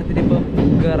ടിക്കറ്റ് എടുത്തിട്ട് ഇപ്പം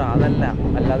കയറാം, അതല്ല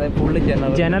അല്ലാതെ ഫുള്ള്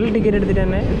ജനറൽ ടിക്കറ്റ് എടുത്തിട്ട്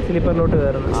തന്നെ സ്ലീപ്പറിലോട്ട്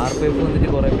കയറുന്നു. RPF വന്നിട്ട്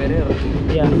കുറേ പേര്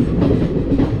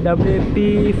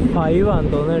WP5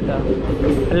 ആണെന്ന് തോന്നുന്നു കേട്ടോ.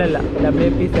 അല്ലല്ല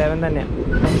WP7 തന്നെയാണ്.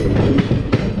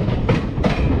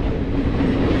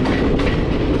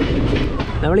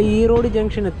 നമ്മൾ ഈറോഡ്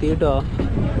ജംഗ്ഷൻ എത്തി കേട്ടോ.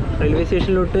 റെയിൽവേ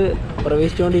സ്റ്റേഷനിലോട്ട്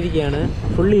പ്രവേശിച്ചുകൊണ്ടിരിക്കുകയാണ്.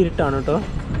 ഫുള്ള് ഇരുട്ടാണ് കേട്ടോ.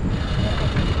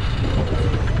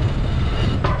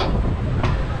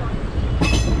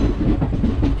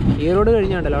 ഈറോഡ്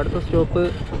കഴിഞ്ഞാണ്ടല്ലോ അടുത്ത സ്റ്റോപ്പ്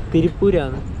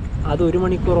തിരുപ്പൂരാണ്. അത് 1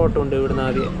 മണിക്കൂർ ഓട്ടം ഉണ്ട് ഇവിടുന്ന്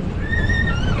ആദ്യം.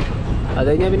 അത്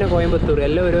കഴിഞ്ഞാൽ പിന്നെ കോയമ്പത്തൂർ.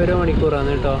 എല്ലാം ഓരോരോ മണിക്കൂറാണ്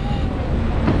കേട്ടോ.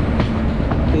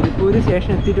 തിരുപ്പൂർ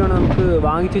സ്റ്റേഷൻ എത്തിയിട്ട് വേണം നമുക്ക്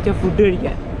വാങ്ങിച്ചു വെച്ചാൽ ഫുഡ്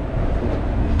കഴിക്കാൻ.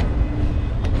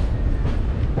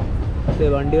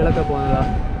 വണ്ടികളൊക്കെ പോകുന്നതാ.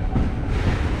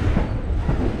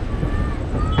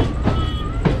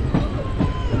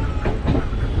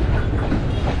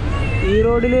 ഈ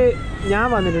റോഡിൽ ഞാൻ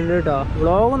വന്നിട്ടുണ്ട് കേട്ടോ.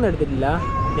 വ്ളോഗൊന്നും എടുത്തിട്ടില്ല.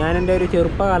 ഞാൻ എൻ്റെ ഒരു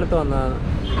ചെറുപ്പകാലത്ത് വന്നതാണ്.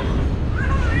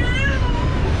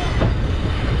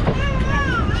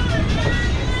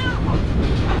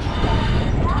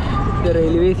 ഇത്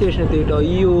റെയിൽവേ സ്റ്റേഷൻ എത്തി കേട്ടോ.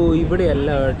 അയ്യോ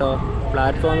ഇവിടെയല്ല കേട്ടോ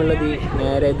പ്ലാറ്റ്ഫോമുള്ളത്,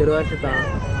 നേരെ എതിർവശത്താണ്.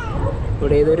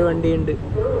 ഇവിടെ ഏതൊരു വണ്ടിയുണ്ട്.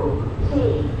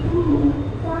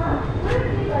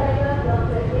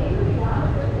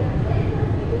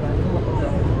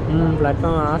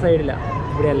 പ്ലാറ്റ്ഫോം ആ സൈഡില്ല,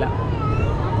 ഇവിടെയല്ല.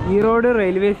 ഈ റോഡ്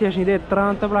റെയിൽവേ സ്റ്റേഷൻ. ഇത്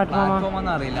എത്രാമത്തെ പ്ലാറ്റ്ഫോമാണ്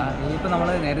അറിയില്ല. ഇനിയിപ്പോൾ നമ്മൾ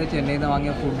നേരെ ചെന്നൈയിൽ നിന്ന്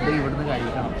വാങ്ങിയ ഫുഡ് ഇവിടുന്ന്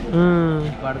കഴിക്കണം.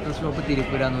 അടുത്ത സ്റ്റോപ്പ്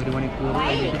തിരുപ്പൂരാണ്. 1 മണിക്കൂർ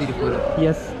കഴിഞ്ഞിട്ട് തിരുപ്പൂർ.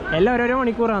 യെസ്, എല്ലാം ഓരോരോ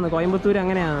മണിക്കൂറാണ്. കോയമ്പത്തൂർ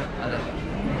അങ്ങനെയാണ്.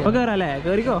 ഇപ്പോൾ കയറാല്ലേ?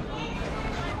 കയറിക്കോ.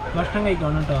 ഭക്ഷണം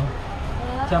കഴിക്കണം കേട്ടോ.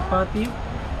 ചപ്പാത്തിയും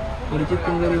ഒരു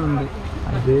ചിക്കൻ കറിയും ഉണ്ട്.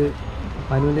 അത്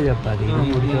പനുവിൻ്റെ ചപ്പാത്തി,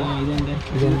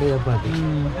 ഇതെൻ്റെ ചപ്പാത്തി,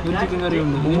 ഒരു ചിക്കൻ കറി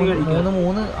ഉണ്ട്.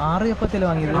 6 ചപ്പാത്തിയല്ലേ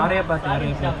വാങ്ങിയത്?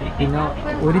 6 ചപ്പാത്തി. പിന്നെ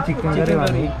ഒരു ചിക്കൻ കറി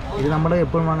വാങ്ങി. ഇത് നമ്മൾ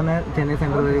എപ്പോഴും വാങ്ങുന്ന ചെന്നൈ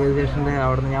സെൻട്രൽ റെയിൽവേ സ്റ്റേഷൻ്റെ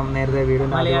അവിടെ നിന്ന് ഞാൻ നേരത്തെ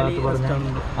വീടിൻ്റെ ഭാഗത്ത് പറഞ്ഞ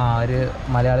ഒരു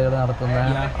മലയാളികൾ നടത്തുന്ന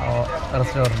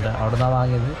റെസ്റ്റോറൻറ്റ് അവിടെ നിന്നാണ്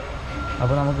വാങ്ങിയത്.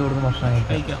 അപ്പോൾ നമുക്ക് ഇവിടുന്ന് ഭക്ഷണം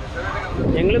കഴിക്കാം.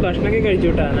 ഞങ്ങൾ ഭക്ഷണമൊക്കെ കഴിച്ചു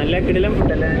കേട്ടോ. നല്ല കിടിലം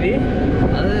ഫുഡല്ലേ?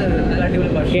 അത് നല്ല അടിപൊളി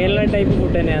കേരള ടൈപ്പ്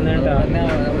ഫുഡ് തന്നെയാണ് കേട്ടോ.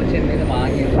 നമ്മൾ ചെന്നൈയിൽ നിന്ന്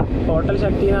വാങ്ങിയത്. ഹോട്ടൽ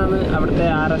ശക്തി എന്നാണ് അവിടുത്തെ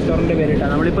ആ റെസ്റ്റോറൻറ്റ് പേര് കേട്ടോ.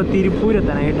 നമ്മളിപ്പോൾ തിരുപ്പൂർ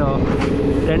എത്തണം കേട്ടോ.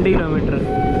 2 കിലോമീറ്റർ.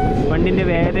 വണ്ടിൻ്റെ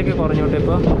വേഗതയൊക്കെ കുറഞ്ഞു കേട്ടോ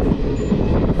ഇപ്പോൾ.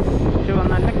 പക്ഷെ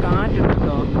നല്ല കാറ്റുണ്ട്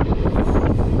കേട്ടോ.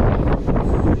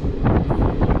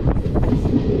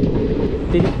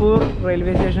 തിരുപ്പൂർ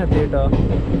റെയിൽവേ സ്റ്റേഷൻ എത്തി കേട്ടോ.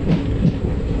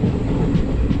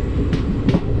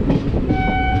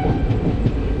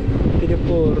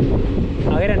 തിരുപ്പൂർ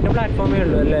ആകെ 2 പ്ലാറ്റ്ഫോമേ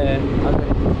ഉള്ളൂ അല്ലേ? അതെ,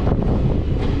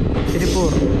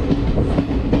 തിരുപ്പൂർ.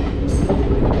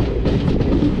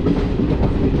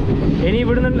 ഇനി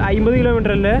ഇവിടുന്ന് 50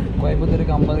 കിലോമീറ്റർ അല്ലേ?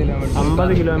 കോയമ്പത്തൂർക്ക്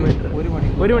 50 കിലോമീറ്റർ. 1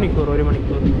 മണിക്കൂർ.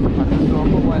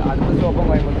 അടുത്ത സ്റ്റോപ്പ്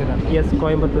കോയമ്പത്തൂരാണ്. യെസ്,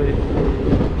 കോയമ്പത്തൂർ.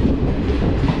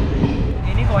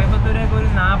 ഇനി കോയമ്പത്തൂരേക്ക് ഒരു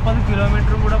 40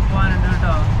 കിലോമീറ്ററും കൂടെ പോകാനുണ്ട്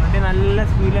കേട്ടോ. വണ്ടി നല്ല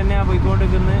സ്പീഡിൽ തന്നെയാണ്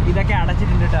പോയിക്കൊണ്ടിരിക്കുന്നത്. ഇതൊക്കെ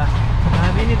അടച്ചിട്ടുണ്ട് കേട്ടോ.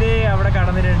 നവീൻ ഇത് അവിടെ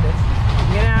കടന്നിട്ടുണ്ട്.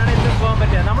 ഇങ്ങനെയാണ് ഇത് പോകാൻ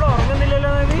പറ്റുക. നമ്മൾ ഉറങ്ങുന്നില്ലല്ലോ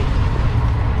നവി?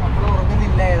 നമ്മൾ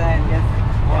ഉറങ്ങുന്നില്ല.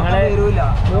 ഞങ്ങൾ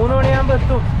 3 മണിയാകുമ്പോൾ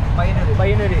എത്തും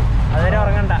പയ്യന്നൂർ. അതുവരെ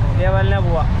ഉറങ്ങണ്ട, ഇതേപോലെ തന്നെ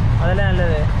പോവാം. അതല്ലേ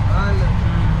നല്ലത്.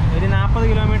 ഒരു 40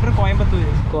 കിലോമീറ്റർ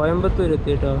കോയമ്പത്തൂർ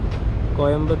എത്തി കേട്ടോ.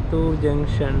 കോയമ്പത്തൂർ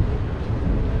ജംഗ്ഷൻ.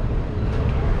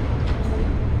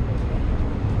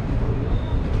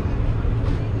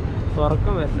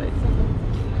 ഉറക്കം വരണ്ടായി.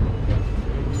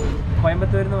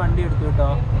 കോയമ്പത്തൂരിൽ നിന്ന് വണ്ടി എടുത്തു കേട്ടോ.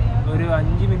 ഒരു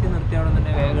 5 മിനിറ്റ് നിർത്തി അവിടെ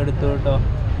തന്നെ വേഗം എടുത്തു കേട്ടോ.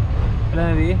 അല്ലേ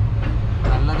നവി?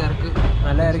 നല്ല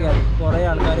തിരക്ക്. കുറേ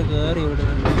ആൾക്കാർ കയറി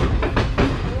വിടുന്നുണ്ട്.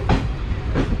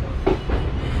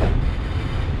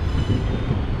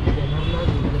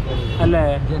 അല്ലേ?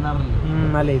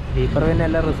 അല്ലേ, സ്ലീപ്പർ പിന്നെ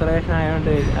എല്ലാം റിസർവേഷൻ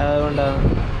ആയതുകൊണ്ട് അതുകൊണ്ടാണ്.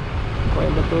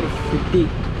 കോയമ്പത്തൂർ സിറ്റി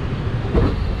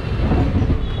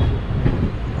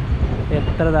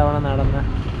എത്ര തവണ നടന്ന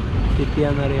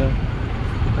സിറ്റിയാണെന്നറിയോ?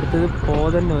 അടുത്തത്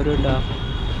പോതന്നൂർ കേട്ടോ.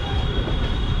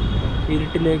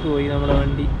 ഇരുട്ടിലേക്ക് പോയി നമ്മുടെ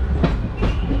വണ്ടി.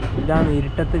 ഇതാണ്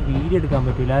ഇരുട്ടത്ത് വീഡിയോ എടുക്കാൻ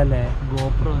പറ്റില്ല അല്ലേ?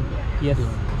 ഗോപ്രോ. യെസ്,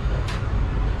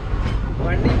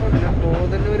 വണ്ടി ഇപ്പോൾ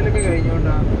പോതന്നൂരിലൊക്കെ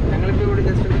കഴിഞ്ഞുകൊണ്ടാണ് ഞങ്ങളിപ്പോൾ ഇവിടെ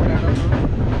ജസ്റ്റ് ഒന്ന് കിടന്നു.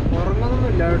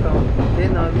 ഉറങ്ങുന്നൊന്നുമില്ല കേട്ടോ.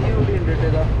 നവി കൂടി ഉണ്ട് കേട്ടോ.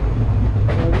 ഇതാ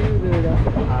നവി ഇതാ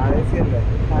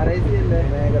RAC അല്ലേ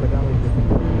കിടക്കാൻ പറ്റും.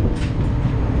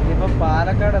 ഇനിയിപ്പോൾ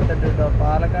പാലക്കാട് എത്തട്ടെ കേട്ടോ.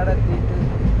 പാലക്കാട് എത്തിയിട്ട്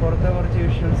പുറത്തെ കുറച്ച്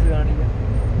വിഷ്വൽസ് കാണിക്കാം.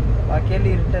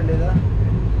 ബാക്കിയെല്ലാം ഇരുട്ടല്ലേ? ഇതാ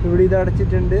ഇവിടെ ഇത്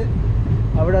അടച്ചിട്ടുണ്ട്,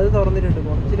 അവിടെ അത് തുറന്നിട്ടുണ്ട്.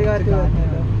 കുറച്ചൊരു കാര്യം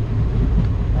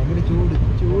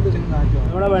ചൂട്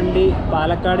നമ്മുടെ വണ്ടി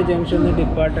പാലക്കാട് ജംഗ്ഷനിൽ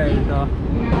ഡിപ്പാർട്ടായി കേട്ടോ.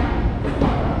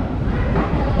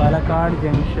 പാലക്കാട്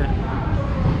ജംഗ്ഷൻ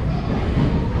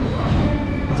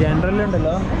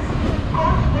ജനറലുണ്ടല്ലോ,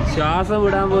 ശ്വാസം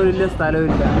വിടാൻ പോലില്ല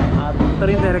സ്ഥലമില്ല,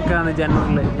 അത്രയും തിരക്കാണ്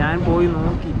ജനറലിൽ. ഞാൻ പോയി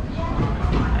നോക്കി,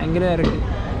 ഭയങ്കര തിരക്ക്.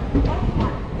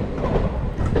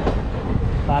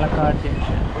 പാലക്കാട്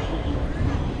ജംഗ്ഷൻ.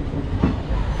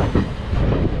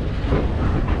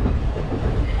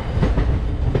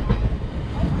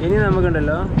 ഇനി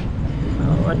നമുക്കുണ്ടല്ലോ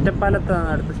ഒറ്റപ്പാലത്താണ്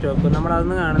അടുത്ത സ്റ്റോപ്പ്.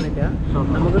 നമ്മളതൊന്നും കാണുന്നില്ല.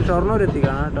 നമുക്ക് ഷൊർണൂർ എത്തി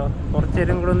കാണാം കേട്ടോ. കുറച്ച്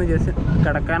നേരം കൂടെ ഒന്ന് ജസ്റ്റ്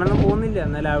കിടക്കാനൊന്നും പോകുന്നില്ല,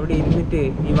 എന്നാലും അവിടെ ഇരുന്നിട്ട്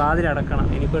ഈ വാതിലടക്കണം.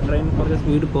 ഇനിയിപ്പോൾ ട്രെയിൻ കുറച്ച്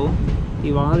സ്പീഡ് പോകും,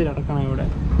 ഈ വാതിലടക്കണം ഇവിടെ.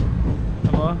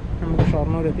 അപ്പോൾ നമുക്ക്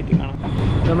ഷൊർണൂർ എത്തിയിട്ട് കാണാം.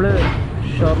 നമ്മൾ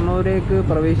ഷൊർണൂരേക്ക്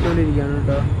പ്രവേശിച്ചുകൊണ്ടിരിക്കുകയാണ്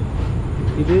കേട്ടോ.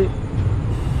 ഇത്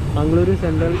Mangaluru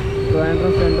central,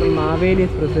 Trivandrum central, Maveli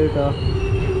express കേട്ടോ.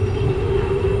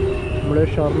 നമ്മൾ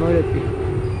ഷൊർണൂർ എത്തി.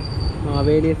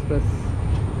 മാവേലി എക്സ്പ്രസ്.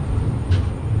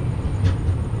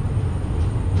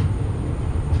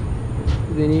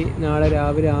 ഇതിനി നാളെ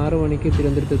രാവിലെ 6 മണിക്ക്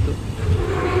തിരുവനന്തപുരത്തെത്തും.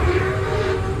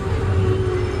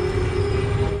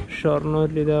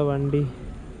 ഷൊർണൂരിൽ ഇതാ വണ്ടി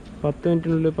 10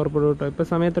 മിനിറ്റിനുള്ളിൽ പുറപ്പെടും കേട്ടോ. ഇപ്പം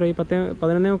സമയത്ര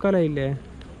 11:45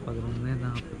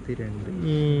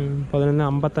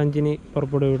 11:55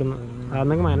 പുറപ്പെടും ഇവിടുന്ന്.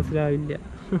 അതൊക്കെ മനസ്സിലാവില്ല.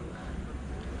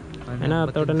 ഞാൻ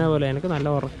അത്തോട്ടന്നെ പോലെ എനിക്ക് നല്ല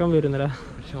ഉറക്കം വരുന്നില്ല,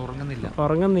 പക്ഷെ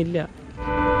ഉറങ്ങുന്നില്ല.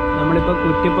 നമ്മളിപ്പോൾ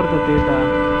കുറ്റിപ്പുറത്ത് എത്തിയിട്ടാ.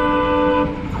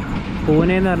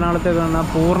 പൂനെയിൽ നിന്ന് എറണാകുളത്തേക്ക് വന്ന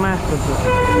പൂർണ്ണ എക്സ്പ്രസ്.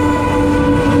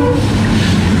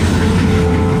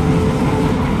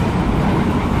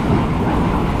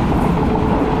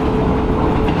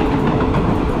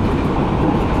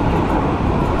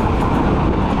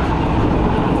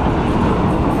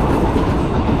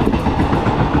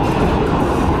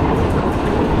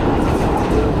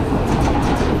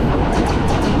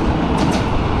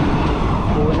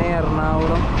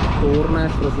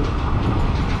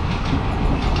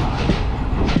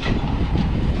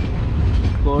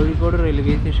 കോഴിക്കോട്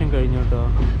റെയിൽവേ സ്റ്റേഷൻ കഴിഞ്ഞു കേട്ടോ.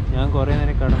 ഞാൻ കുറേ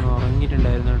നേരം കിടന്നു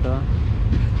ഉറങ്ങിയിട്ടുണ്ടായിരുന്നു കേട്ടോ.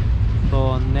 ഇപ്പോൾ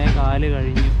 1:15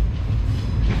 കഴിഞ്ഞു.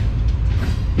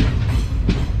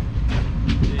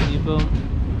 ഇനിയിപ്പം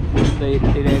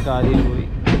ഇരുട്ടിലേക്ക് ആദ്യം പോയി.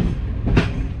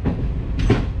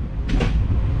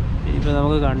 ഇനിയിപ്പോൾ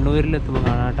നമുക്ക് കണ്ണൂരിലെത്തുമ്പോൾ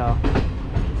കാണാം കേട്ടോ.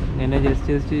 ഇങ്ങനെ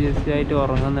ജസ്റ്റ് ആയിട്ട്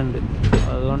ഉറങ്ങുന്നുണ്ട്.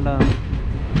 അതുകൊണ്ടാണ്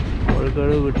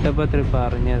കോഴിക്കോട് വിട്ടപ്പോൾ അത്ര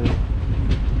പറഞ്ഞത്.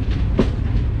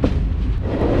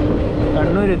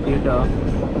 കണ്ണൂരെത്തി കേട്ടോ.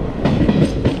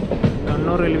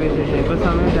 Kannur railway station. ഇപ്പോൾ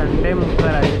സമയം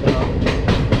 2:30 കേട്ടോ.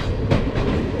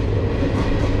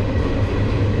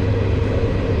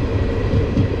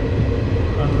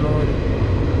 കണ്ണൂർ.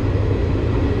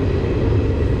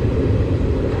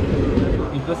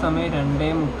 ഇപ്പോൾ സമയം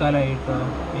 2:30 കേട്ടോ.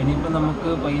 ഇനിയിപ്പോൾ നമുക്ക്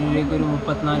പയ്യന്നൂരേക്ക് ഒരു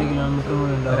 34 കിലോമീറ്റർ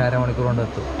കൂടെ ഉണ്ടാവും. അരമണിക്കൂർ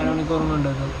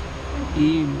കൊണ്ടെത്തും. ഈ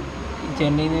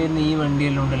ചെന്നൈയിൽ നിന്ന് വരുന്ന ഈ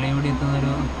വണ്ടിയെല്ലാം ഉണ്ടല്ലോ ഇവിടെ എത്തുന്ന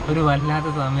ഒരു വല്ലാത്ത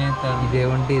സമയത്താണ്. ഇതേ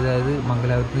വണ്ടി അതായത്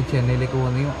മംഗലാപുരത്ത് നിന്ന് ചെന്നൈയിലേക്ക്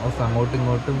പോകുന്ന അങ്ങോട്ടും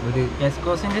ഇങ്ങോട്ടും ഒരു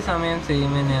എസ്കോസിന്റെ സമയം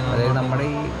സെയിം തന്നെയാണ്. അതായത് നമ്മുടെ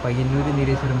ഈ പയ്യന്നൂർ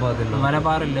നീലേശ്വരം ഭാഗത്തുള്ള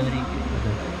മലബാറില്ല അവർക്ക്.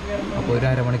 അപ്പോൾ ഒരു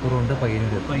അരമണിക്കൂർ കൊണ്ട്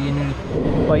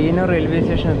പയ്യന്നൂർ റെയിൽവേ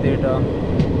സ്റ്റേഷൻ എത്തി കേട്ടോ.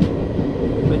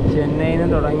 ഇപ്പോൾ ചെന്നൈയിൽ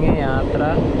നിന്ന് തുടങ്ങിയ യാത്ര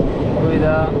ഇപ്പോൾ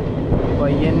ഇതാ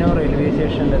പയ്യന്നൂർ റെയിൽവേ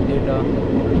സ്റ്റേഷനിലെത്തി കേട്ടോ.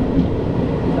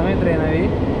 സമയം എത്രയാണ് നവി?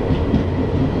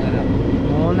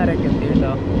 3:30 എത്തി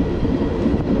കേട്ടോ.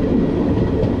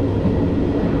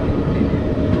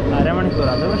 അരമണിക്കൂർ,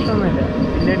 അത് പ്രശ്നമൊന്നുമില്ല,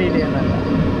 വലിയ ഡീൽ ചെയ്യുന്നല്ല.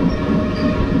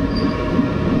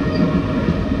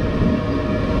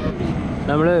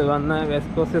 നമ്മൾ വന്ന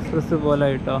വെസ്റ്റ് കോസ്റ്റ് എക്സ്പ്രസ് പോലെ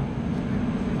കേട്ടോ.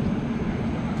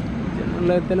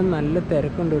 ചെന്നൈയിലും നല്ല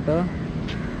തിരക്കുണ്ട് കേട്ടോ.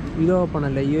 ഇത് ഓപ്പൺ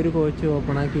അല്ല, ഈ ഒരു കോച്ച്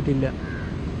ഓപ്പൺ ആക്കിയിട്ടില്ല.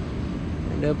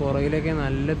 എൻ്റെ പുറകിലൊക്കെ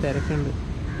നല്ല തിരക്കുണ്ട്.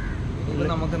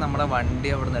 നമുക്ക് നമ്മുടെ വണ്ടി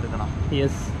അവിടെ നിന്ന് എടുക്കണം.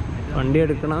 യെസ്, വണ്ടി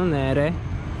എടുക്കണം, നേരെ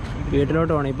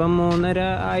വീട്ടിലോട്ട് പോകണം. ഇപ്പം 3:30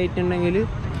 ആയിട്ടുണ്ടെങ്കിൽ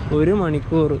 1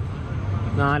 മണിക്കൂർ,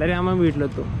 4:30 ആകുമ്പോൾ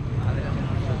വീട്ടിലെത്തും.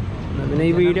 പിന്നെ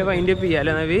ഈ വീഡിയോ വൈൻഡ് അപ്പ്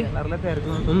ചെയ്യാമല്ലോ നവി?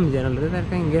 ജനറൽ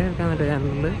തിരക്കാൻ ഇങ്ങനെ തിരക്കാൻ കേട്ടോ.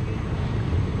 General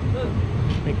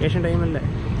vacation ടൈമല്ലേ.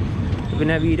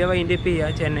 പിന്നെ വീഡിയോ വൈൻഡ് അപ്പ്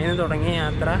ചെയ്യുക. ചെന്നൈയിൽ നിന്ന് തുടങ്ങിയ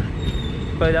യാത്ര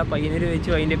അപ്പോൾ ഇതാ പയ്യന്നൂർ വെച്ച്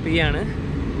വൈൻഡപ്പ് ചെയ്യാണ്.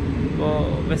 അപ്പോൾ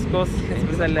വെസ്റ്റ് കോസ്റ്റ്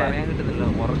എക്സ്പ്രസ് അല്ലേ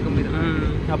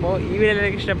അപ്പോൾ ഈ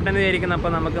വീഡിയോയിലേക്ക് ഇഷ്ടപ്പെട്ടെന്ന് വിചാരിക്കുന്നു.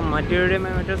 അപ്പോൾ നമുക്ക് മറ്റൊരു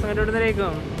ദിവസം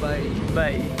കണ്ടുപിടുന്നതിലേക്കും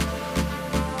ബൈ.